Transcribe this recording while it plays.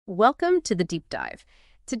Welcome to the deep dive.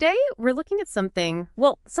 Today, we're looking at something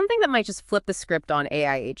that might just flip the script on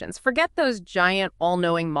AI agents. Forget those giant,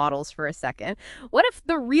 all-knowing models for a second. What if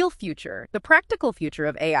the real future, the practical future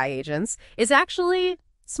of AI agents is actually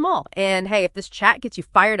small? And hey, if this chat gets you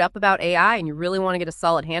fired up about AI and you really want to get a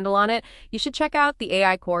solid handle on it, you should check out the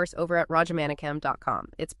AI course over at rajamanikam.com.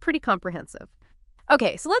 It's pretty comprehensive.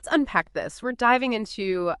 Okay, so let's unpack this. We're diving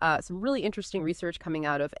into some really interesting research coming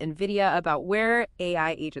out of NVIDIA about where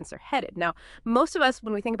AI agents are headed. Now, most of us,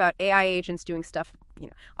 when we think about AI agents doing stuff,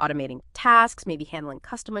 automating tasks, maybe handling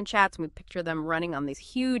customer chats, and we picture them running on these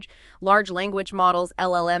huge large language models,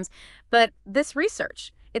 LLMs. But this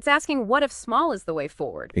research, it's asking, what if small is the way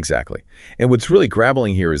forward? Exactly. And what's really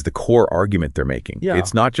grappling here is the core argument they're making. Yeah.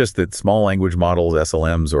 It's not just that small language models,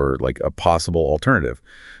 SLMs, are like a possible alternative.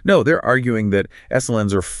 No, they're arguing that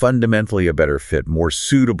SLMs are fundamentally a better fit, more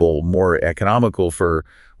suitable, more economical for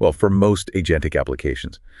most agentic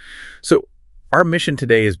applications. So our mission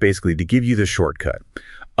today is basically to give you the shortcut.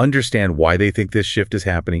 Understand why they think this shift is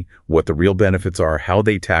happening, what the real benefits are, how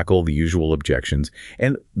they tackle the usual objections,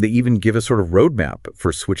 and they even give a sort of roadmap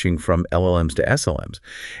for switching from LLMs to SLMs.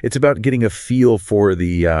 It's about getting a feel for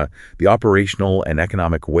the operational and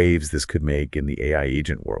economic waves this could make in the AI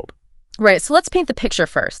agent world. Right, so let's paint the picture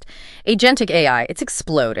first. Agentic AI, it's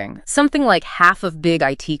exploding. Something like half of big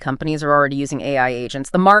IT companies are already using AI agents.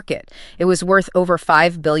 The market, it was worth over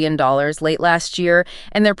 $5 billion late last year,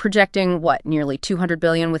 and they're projecting, nearly $200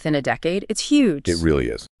 billion within a decade? It's huge. It really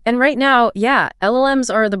is. And right now,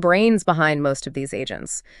 LLMs are the brains behind most of these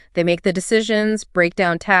agents. They make the decisions, break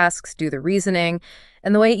down tasks, do the reasoning.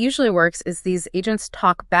 And the way it usually works is these agents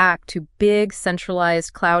talk back to big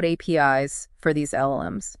centralized cloud APIs for these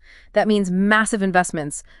LLMs. That means massive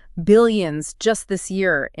investments, billions just this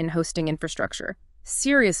year in hosting infrastructure.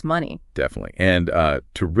 Serious money. Definitely. And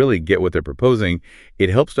to really get what they're proposing, it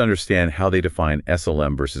helps to understand how they define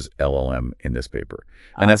SLM versus LLM in this paper.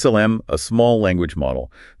 An SLM, a small language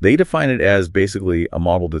model, they define it as basically a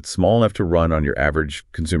model that's small enough to run on your average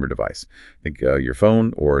consumer device. Think your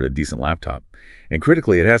phone or a decent laptop. And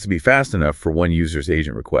critically, it has to be fast enough for one user's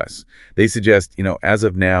agent requests. They suggest, as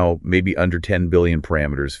of now, maybe under 10 billion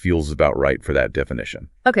parameters feels about right for that definition.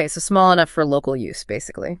 Okay, so small enough for local use,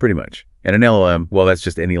 basically. Pretty much. And an LLM, well, that's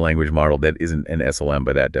just any language model that isn't an SLM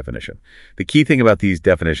by that definition. The key thing about these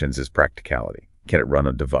definitions is practicality. Can it run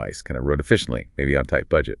on a device? Can it run efficiently? Maybe on tight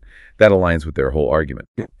budget? That aligns with their whole argument.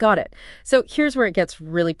 Got it. So here's where it gets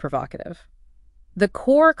really provocative. The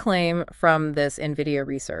core claim from this NVIDIA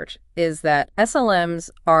research is that SLMs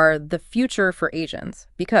are the future for agents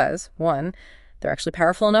because, 1, they're actually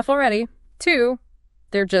powerful enough already. 2,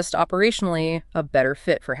 they're just operationally a better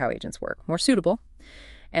fit for how agents work, more suitable.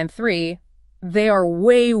 And 3, they are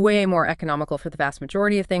way, way more economical for the vast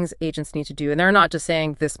majority of things agents need to do. And they're not just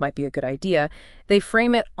saying this might be a good idea. They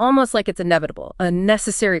frame it almost like it's inevitable, a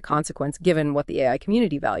necessary consequence given what the AI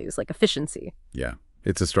community values, like efficiency. Yeah.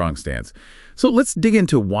 It's a strong stance. So let's dig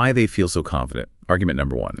into why they feel so confident. Argument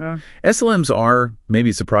number 1. SLMs are,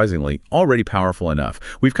 maybe surprisingly, already powerful enough.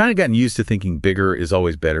 We've kind of gotten used to thinking bigger is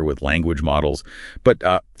always better with language models, but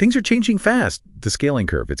things are changing fast. The scaling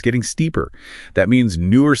curve, it's getting steeper. That means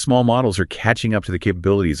newer small models are catching up to the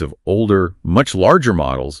capabilities of older, much larger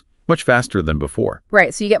models much faster than before.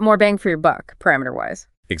 Right, so you get more bang for your buck, parameter-wise.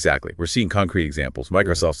 Exactly. We're seeing concrete examples.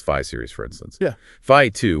 Microsoft's Phi series, for instance. Yeah. Phi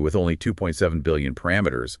 2, with only 2.7 billion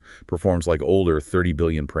parameters, performs like older 30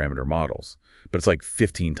 billion parameter models, but it's like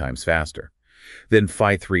 15 times faster. Then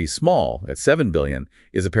Phi 3 small, at 7 billion,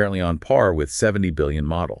 is apparently on par with 70 billion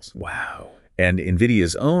models. Wow. And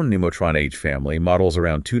NVIDIA's own Nemotron H family, models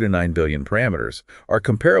around 2 to 9 billion parameters, are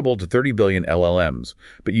comparable to 30 billion LLMs,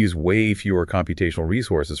 but use way fewer computational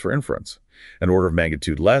resources for inference. An order of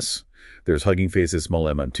magnitude less. There's Hugging Face's Small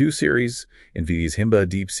M2 series, NVIDIA's Himba,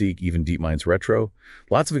 DeepSeek, even DeepMind's Retro.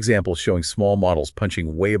 Lots of examples showing small models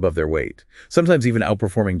punching way above their weight, sometimes even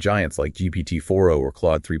outperforming giants like GPT-4o or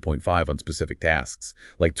Claude 3.5 on specific tasks,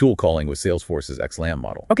 like tool calling with Salesforce's XLAM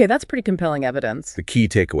model. Okay, that's pretty compelling evidence. The key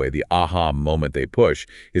takeaway, the aha moment they push,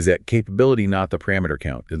 is that capability, not the parameter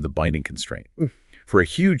count, is the binding constraint. For a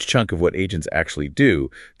huge chunk of what agents actually do,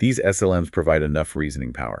 these SLMs provide enough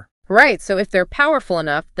reasoning power. Right, so if they're powerful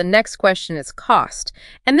enough, the next question is cost.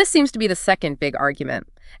 And this seems to be the second big argument.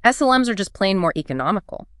 SLMs are just plain more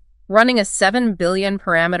economical. Running a 7 billion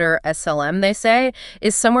parameter SLM, they say,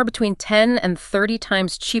 is somewhere between 10 and 30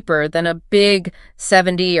 times cheaper than a big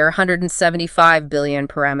 70 or 175 billion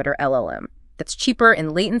parameter LLM. That's cheaper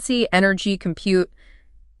in latency, energy, compute,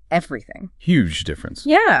 everything. Huge difference.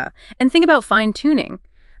 Yeah, and think about fine-tuning.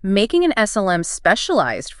 making an SLM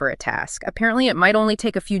specialized for a task. Apparently, it might only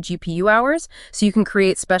take a few GPU hours, so you can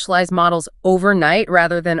create specialized models overnight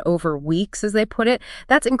rather than over weeks, as they put it.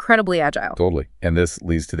 That's incredibly agile. Totally. And this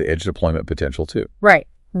leads to the edge deployment potential too. Right.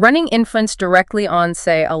 Running inference directly on,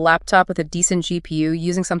 say, a laptop with a decent GPU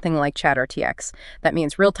using something like ChatRTX. That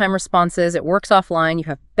means real-time responses, it works offline, you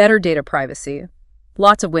have better data privacy.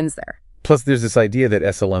 Lots of wins there. Plus, there's this idea that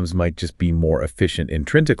SLMs might just be more efficient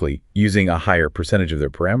intrinsically, using a higher percentage of their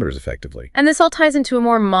parameters effectively. And this all ties into a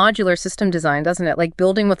more modular system design, doesn't it? Like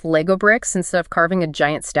building with Lego bricks instead of carving a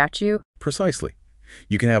giant statue. Precisely.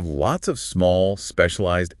 You can have lots of small,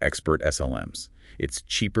 specialized expert SLMs. It's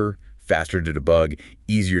cheaper, faster to debug,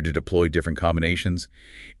 easier to deploy different combinations.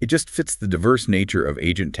 It just fits the diverse nature of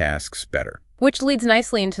agent tasks better. Which leads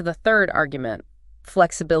nicely into the third argument,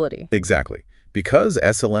 flexibility. Exactly. Because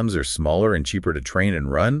SLMs are smaller and cheaper to train and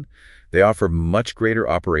run, they offer much greater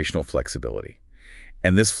operational flexibility.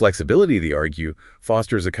 And this flexibility, they argue,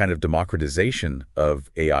 fosters a kind of democratization of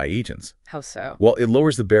AI agents. How so? Well, it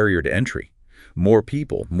lowers the barrier to entry. More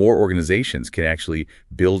people, more organizations can actually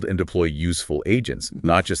build and deploy useful agents,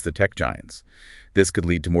 not just the tech giants. This could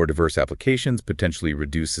lead to more diverse applications, potentially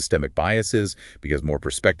reduce systemic biases because more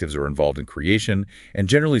perspectives are involved in creation, and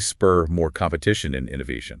generally spur more competition and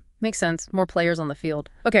innovation. Makes sense. More players on the field.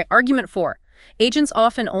 Okay, argument 4. Agents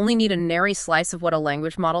often only need a nary slice of what a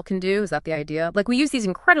language model can do. Is that the idea? Like, we use these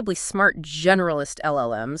incredibly smart generalist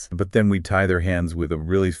LLMs. But then we tie their hands with a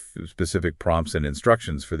really specific prompts and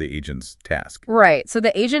instructions for the agent's task. Right. So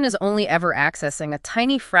the agent is only ever accessing a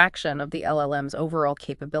tiny fraction of the LLM's overall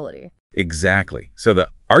capability. Exactly. So the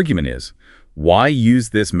argument is, why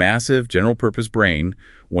use this massive general-purpose brain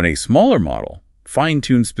when a smaller model,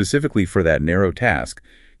 fine-tuned specifically for that narrow task,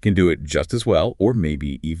 can do it just as well or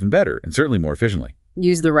maybe even better, and certainly more efficiently?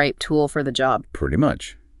 Use the right tool for the job. Pretty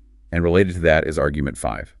much. And related to that is argument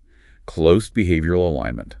 5, close behavioral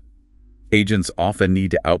alignment. Agents often need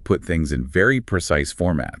to output things in very precise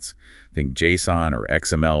formats. Think JSON or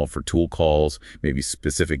XML for tool calls, maybe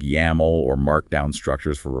specific YAML or Markdown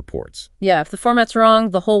structures for reports. Yeah, if the format's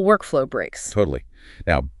wrong, the whole workflow breaks. Totally.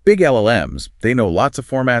 Now, big LLMs, they know lots of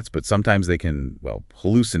formats, but sometimes they can, well,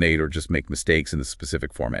 hallucinate or just make mistakes in the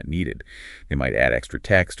specific format needed. They might add extra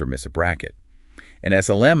text or miss a bracket. An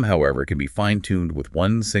SLM, however, can be fine-tuned with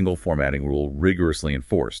one single formatting rule rigorously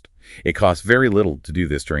enforced. It costs very little to do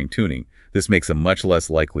this during tuning. This makes them much less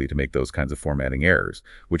likely to make those kinds of formatting errors,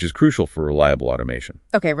 which is crucial for reliable automation.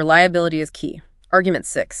 Okay, reliability is key. Argument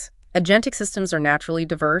 6. Agentic systems are naturally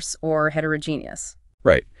diverse or heterogeneous.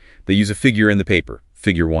 Right. They use a figure in the paper,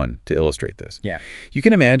 figure 1, to illustrate this. Yeah. You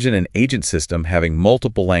can imagine an agent system having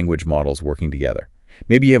multiple language models working together.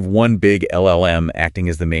 Maybe you have one big LLM acting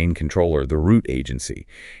as the main controller, the root agency,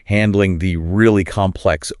 handling the really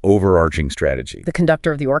complex overarching strategy. The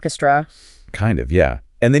conductor of the orchestra. Kind of, yeah.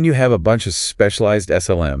 And then you have a bunch of specialized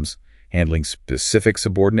SLMs handling specific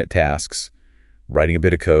subordinate tasks, writing a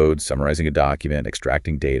bit of code, summarizing a document,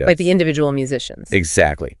 extracting data. Like the individual musicians.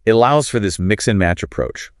 Exactly. It allows for this mix and match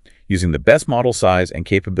approach, using the best model size and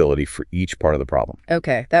capability for each part of the problem.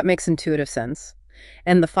 Okay, that makes intuitive sense.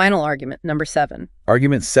 And the final argument, number 7.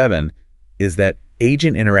 Argument 7 is that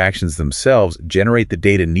agent interactions themselves generate the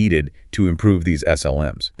data needed to improve these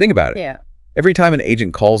SLMs. Think about it. Yeah. Every time an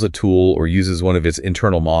agent calls a tool or uses one of its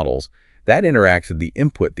internal models, that interaction, the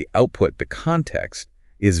input, the output, the context,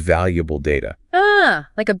 is valuable data. Ah,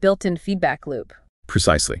 like a built-in feedback loop.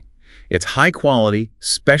 Precisely. It's high-quality,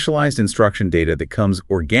 specialized instruction data that comes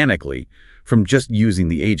organically from just using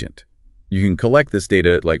the agent. You can collect this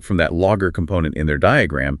data like from that logger component in their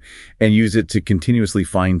diagram and use it to continuously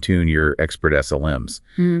fine-tune your expert SLMs.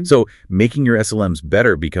 So making your SLMs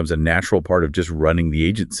better becomes a natural part of just running the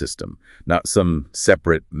agent system, not some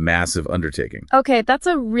separate, massive undertaking. Okay, that's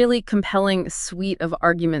a really compelling suite of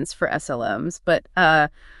arguments for SLMs, but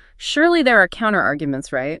surely there are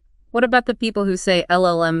counter-arguments, right? What about the people who say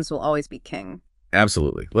LLMs will always be king?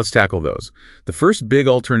 Absolutely. Let's tackle those. The first big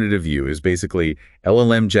alternative view is basically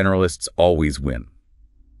LLM generalists always win.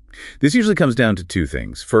 This usually comes down to two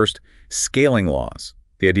things. First, scaling laws.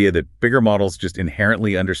 The idea that bigger models just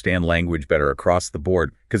inherently understand language better across the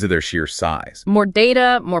board because of their sheer size. More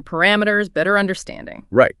data, more parameters, better understanding.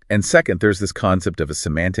 Right. And second, there's this concept of a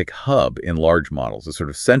semantic hub in large models, a sort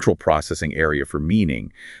of central processing area for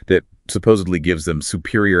meaning that supposedly gives them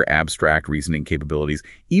superior abstract reasoning capabilities,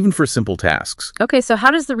 even for simple tasks. Okay, so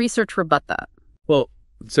how does the research rebut that? Well,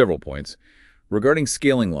 several points. Regarding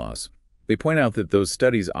scaling laws, they point out that those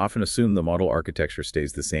studies often assume the model architecture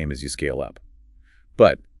stays the same as you scale up.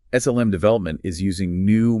 But SLM development is using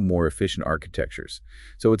new, more efficient architectures.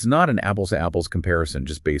 So it's not an apples-to-apples comparison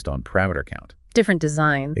just based on parameter count. Different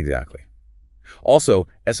design. Exactly. Also,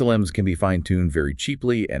 SLMs can be fine-tuned very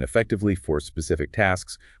cheaply and effectively for specific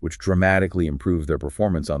tasks, which dramatically improve their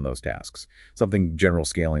performance on those tasks, something general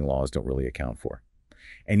scaling laws don't really account for.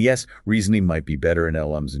 And yes, reasoning might be better in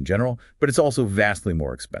LLMs in general, but it's also vastly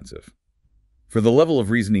more expensive. For the level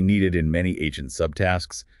of reasoning needed in many agent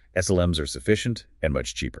subtasks, SLMs are sufficient and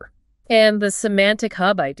much cheaper. And the semantic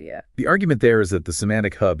hub idea. The argument there is that the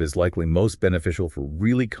semantic hub is likely most beneficial for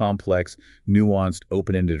really complex, nuanced,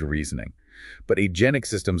 open-ended reasoning. But agentic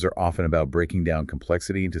systems are often about breaking down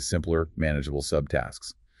complexity into simpler, manageable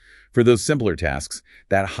subtasks. For those simpler tasks,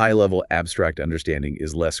 that high-level abstract understanding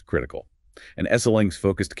is less critical. And SLM's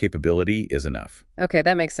focused capability is enough. Okay,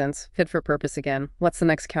 that makes sense. Fit for purpose again. What's the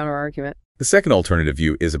next counter-argument? The second alternative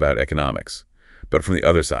view is about economics. But from the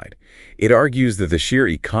other side, it argues that the sheer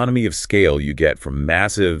economy of scale you get from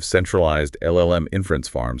massive, centralized LLM inference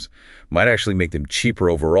farms might actually make them cheaper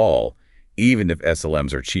overall, even if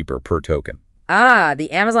SLMs are cheaper per token. Ah,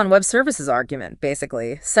 the Amazon Web Services argument,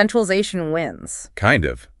 basically. Centralization wins. Kind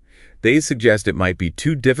of. They suggest it might be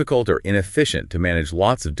too difficult or inefficient to manage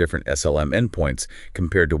lots of different SLM endpoints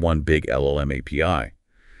compared to one big LLM API.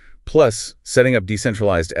 Plus, setting up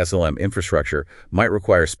decentralized SLM infrastructure might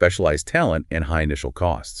require specialized talent and high initial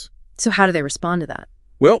costs. So how do they respond to that?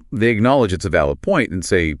 Well, they acknowledge it's a valid point and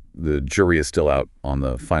say the jury is still out on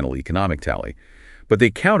the final economic tally. But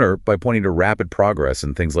they counter by pointing to rapid progress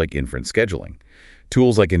in things like inference scheduling.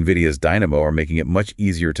 Tools like NVIDIA's Dynamo are making it much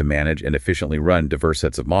easier to manage and efficiently run diverse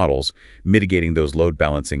sets of models, mitigating those load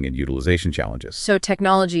balancing and utilization challenges. So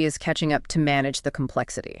technology is catching up to manage the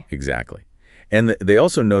complexity. Exactly. And they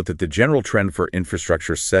also note that the general trend for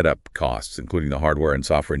infrastructure setup costs, including the hardware and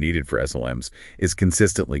software needed for SLMs, is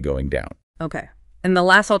consistently going down. Okay. And the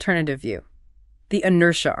last alternative view, the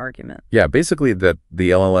inertia argument. Yeah, basically that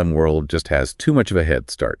the LLM world just has too much of a head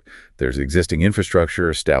start. There's existing infrastructure,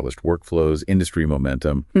 established workflows, industry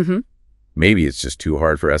momentum. Maybe it's just too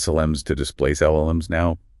hard for SLMs to displace LLMs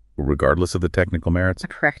now, regardless of the technical merits. A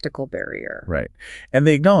practical barrier. Right. And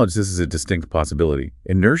they acknowledge this is a distinct possibility.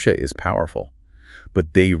 Inertia is powerful,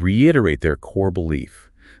 but they reiterate their core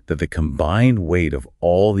belief that the combined weight of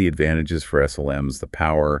all the advantages for SLMs, the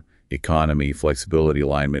power, economy, flexibility,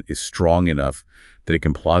 alignment, is strong enough that it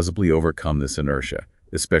can plausibly overcome this inertia,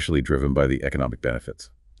 especially driven by the economic benefits.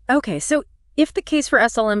 Okay, so if the case for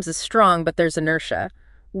SLMs is strong, but there's inertia,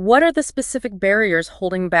 what are the specific barriers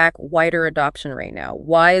holding back wider adoption right now?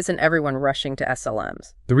 Why isn't everyone rushing to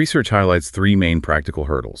SLMs? The research highlights three main practical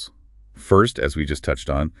hurdles. First, as we just touched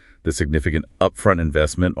on, the significant upfront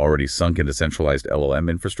investment already sunk into centralized LLM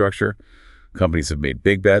infrastructure. Companies have made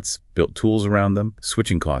big bets, built tools around them.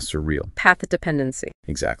 Switching costs are real. Path dependency.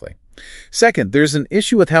 Exactly. Second, there's an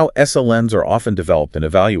issue with how SLMs are often developed and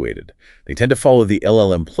evaluated. They tend to follow the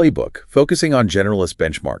LLM playbook, focusing on generalist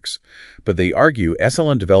benchmarks. But they argue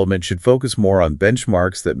SLM development should focus more on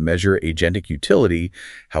benchmarks that measure agentic utility,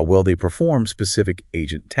 how well they perform specific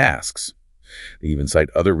agent tasks. They even cite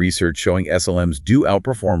other research showing SLMs do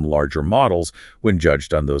outperform larger models when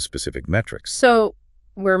judged on those specific metrics. So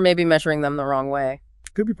we're maybe measuring them the wrong way.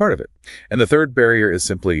 Could be part of it. And the third barrier is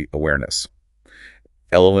simply awareness.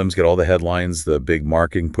 LLMs get all the headlines, the big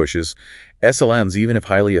marketing pushes. SLMs, even if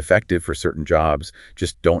highly effective for certain jobs,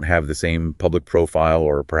 just don't have the same public profile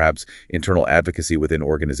or perhaps internal advocacy within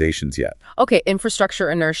organizations yet. Okay,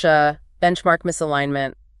 infrastructure inertia, benchmark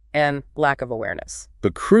misalignment, and lack of awareness.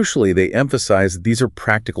 But crucially, they emphasize that these are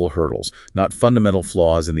practical hurdles, not fundamental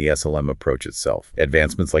flaws in the SLM approach itself.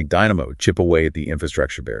 Advancements like Dynamo chip away at the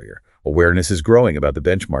infrastructure barrier. Awareness is growing about the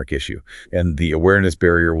benchmark issue, and the awareness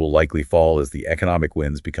barrier will likely fall as the economic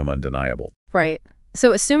wins become undeniable. Right.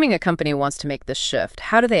 So assuming a company wants to make this shift,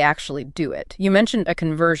 how do they actually do it? You mentioned a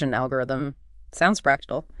conversion algorithm. Sounds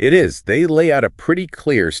practical. It is. They lay out a pretty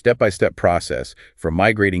clear step-by-step process for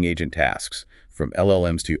migrating agent tasks from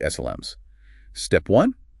LLMs to SLMs. Step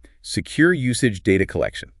 1, secure usage data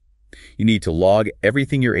collection. You need to log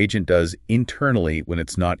everything your agent does internally when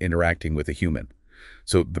it's not interacting with a human.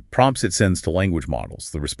 So the prompts it sends to language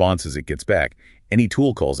models, the responses it gets back, any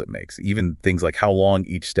tool calls it makes, even things like how long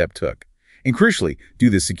each step took. And crucially, do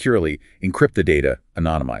this securely, encrypt the data,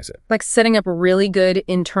 anonymize it. Like setting up really good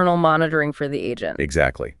internal monitoring for the agent.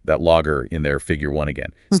 Exactly. That logger in there, figure 1 again.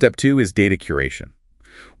 Step 2 is data curation.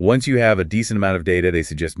 Once you have a decent amount of data, they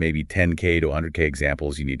suggest maybe 10K to 100K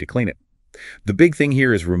examples, you need to clean it. The big thing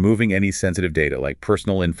here is removing any sensitive data like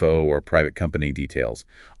personal info or private company details.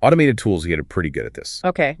 Automated tools get pretty good at this.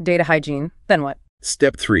 Okay, data hygiene. Then what?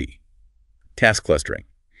 Step 3, task clustering.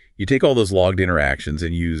 You take all those logged interactions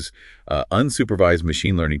and use unsupervised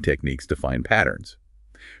machine learning techniques to find patterns.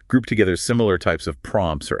 Group together similar types of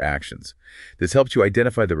prompts or actions. This helps you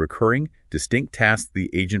identify the recurring, distinct tasks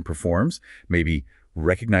the agent performs, maybe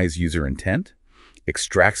recognize user intent,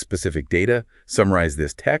 extract specific data, summarize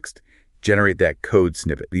this text, generate that code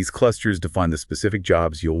snippet. These clusters define the specific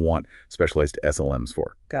jobs you'll want specialized SLMs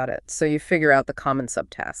for. Got it. So you figure out the common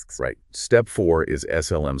subtasks. Right. Step 4 is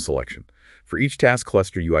SLM selection. For each task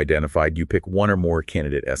cluster you identified, you pick one or more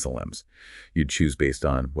candidate SLMs. You'd choose based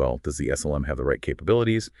on, well, does the SLM have the right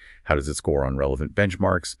capabilities? How does it score on relevant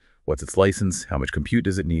benchmarks? What's its license? How much compute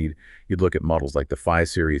does it need? You'd look at models like the Phi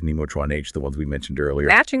series, Nemotron H, the ones we mentioned earlier.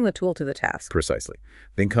 Matching the tool to the task. Precisely.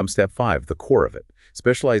 Then comes step 5, the core of it.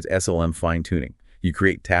 Specialized SLM fine-tuning. You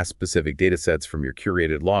create task-specific data sets from your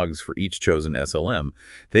curated logs for each chosen SLM.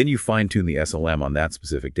 Then you fine-tune the SLM on that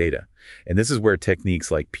specific data. And this is where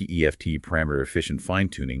techniques like PEFT, parameter-efficient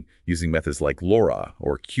fine-tuning, using methods like LoRa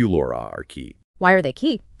or QLoRa are key. Why are they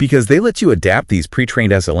key? Because they let you adapt these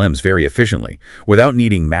pre-trained SLMs very efficiently without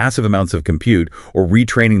needing massive amounts of compute or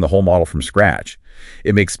retraining the whole model from scratch.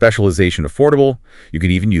 It makes specialization affordable. You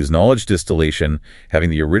can even use knowledge distillation,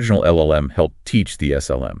 having the original LLM help teach the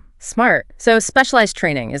SLM. Smart. So specialized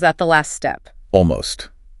training, is that the last step? Almost.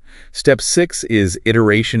 Step 6 is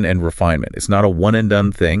iteration and refinement. It's not a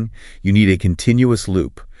one-and-done thing. You need a continuous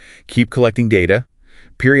loop. Keep collecting data,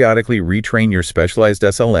 periodically retrain your specialized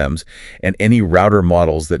SLMs and any router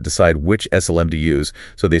models that decide which SLM to use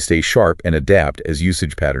so they stay sharp and adapt as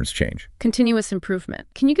usage patterns change. Continuous improvement.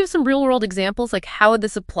 Can you give some real-world examples? Like, how would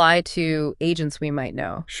this apply to agents we might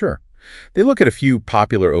know? Sure. They look at a few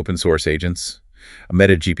popular open-source agents.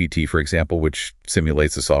 MetaGPT, for example, which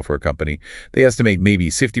simulates a software company, they estimate maybe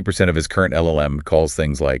 60% of its current LLM calls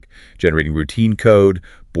things like generating routine code,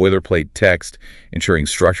 boilerplate text, ensuring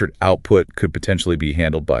structured output could potentially be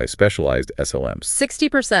handled by specialized SLMs.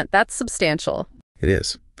 60%, that's substantial. It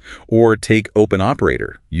is. Or take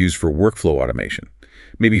OpenOperator, used for workflow automation.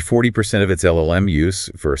 Maybe 40% of its LLM use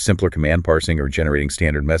for simpler command parsing or generating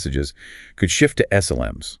standard messages could shift to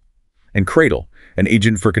SLMs. And Cradle, an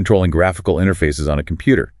agent for controlling graphical interfaces on a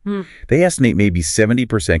computer. They estimate maybe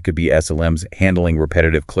 70% could be SLMs handling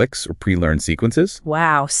repetitive clicks or pre-learned sequences.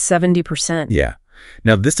 Wow, 70%. Yeah.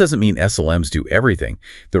 Now, this doesn't mean SLMs do everything.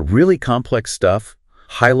 The really complex stuff,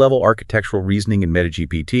 high-level architectural reasoning in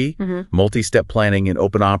MetaGPT, multi-step planning in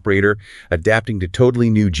OpenOperator, adapting to totally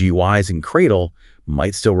new GUIs in Cradle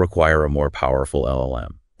might still require a more powerful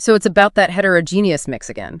LLM. So it's about that heterogeneous mix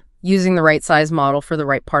again, using the right size model for the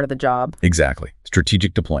right part of the job. Exactly.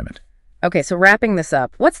 Strategic deployment. Okay, so wrapping this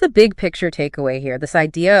up, what's the big picture takeaway here? This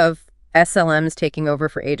idea of SLMs taking over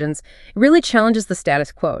for agents, it really challenges the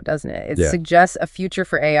status quo, doesn't it? It suggests a future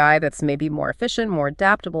for AI that's maybe more efficient, more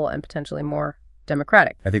adaptable, and potentially more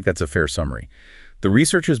democratic. I think that's a fair summary. The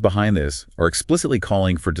researchers behind this are explicitly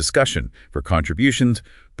calling for discussion, for contributions,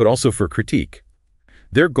 but also for critique.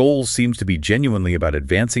 Their goal seems to be genuinely about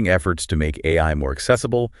advancing efforts to make AI more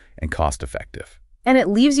accessible and cost-effective. And it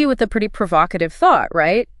leaves you with a pretty provocative thought,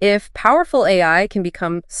 right? If powerful AI can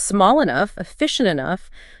become small enough, efficient enough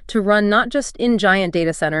to run not just in giant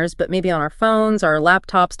data centers, but maybe on our phones, our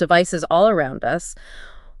laptops, devices all around us,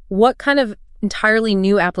 what kind of entirely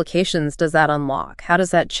new applications does that unlock? How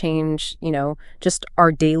does that change, just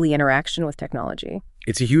our daily interaction with technology?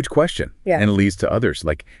 It's a huge question, and it leads to others.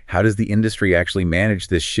 Like, how does the industry actually manage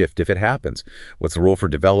this shift if it happens? What's the role for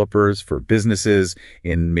developers, for businesses,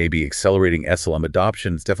 in maybe accelerating SLM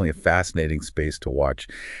adoption? It's definitely a fascinating space to watch.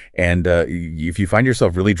 And if you find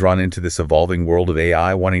yourself really drawn into this evolving world of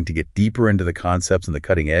AI, wanting to get deeper into the concepts and the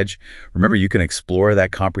cutting edge, remember you can explore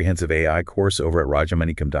that comprehensive AI course over at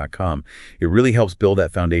rajamanikam.com. It really helps build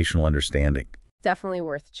that foundational understanding. Definitely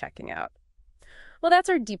worth checking out. Well, that's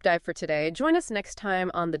our deep dive for today. Join us next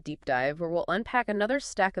time on The Deep Dive, where we'll unpack another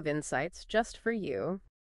stack of insights just for you.